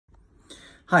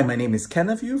Hi, my name is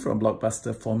Kenneth Yu from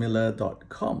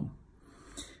blockbusterformula.com.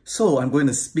 So I'm going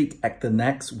to speak at the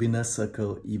next Winner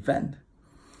Circle event.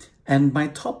 And my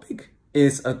topic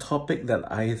is a topic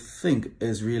that I think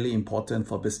is really important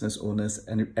for business owners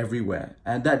and everywhere.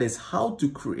 And that is how to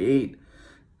create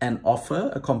an offer,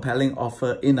 a compelling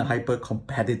offer in a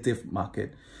hyper-competitive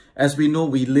market. As we know,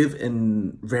 we live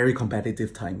in very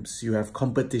competitive times. You have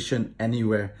competition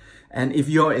anywhere. And if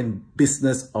you're in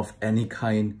business of any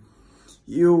kind,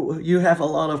 you have a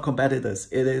lot of competitors.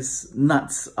 It is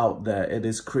nuts out there. It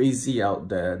is crazy out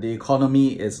there. The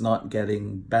economy is not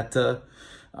getting better.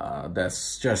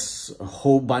 There's just a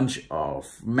whole bunch of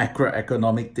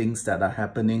macroeconomic things that are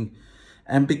happening.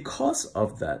 And because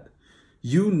of that,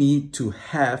 you need to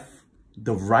have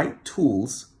the right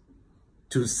tools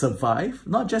to survive,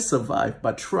 not just survive,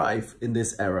 but thrive in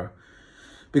this era.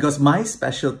 Because my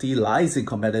specialty lies in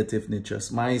competitive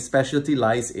niches. My specialty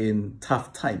lies in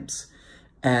tough times.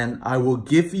 And I will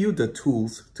give you the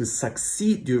tools to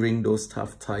succeed during those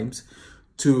tough times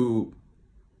to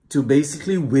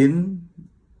basically win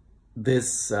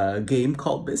this game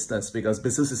called business, because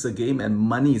business is a game and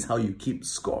money is how you keep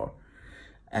score.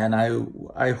 And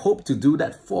I hope to do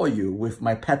that for you with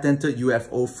my patented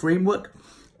UFO framework.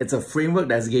 It's a framework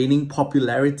that's gaining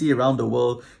popularity around the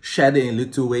world, shared in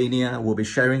Lithuania. We'll be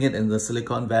sharing it in the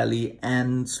Silicon Valley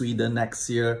and Sweden next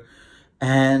year.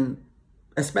 And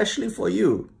especially for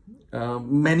you,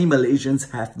 many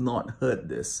Malaysians have not heard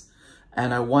this.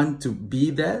 And I want to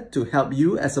be there to help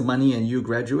you as a Money and You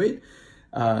graduate,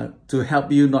 to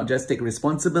help you not just take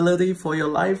responsibility for your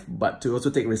life, but to also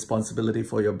take responsibility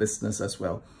for your business as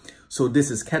well. So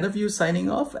this is Kenneth Yu signing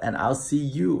off, and I'll see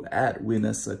you at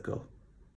Winner Circle.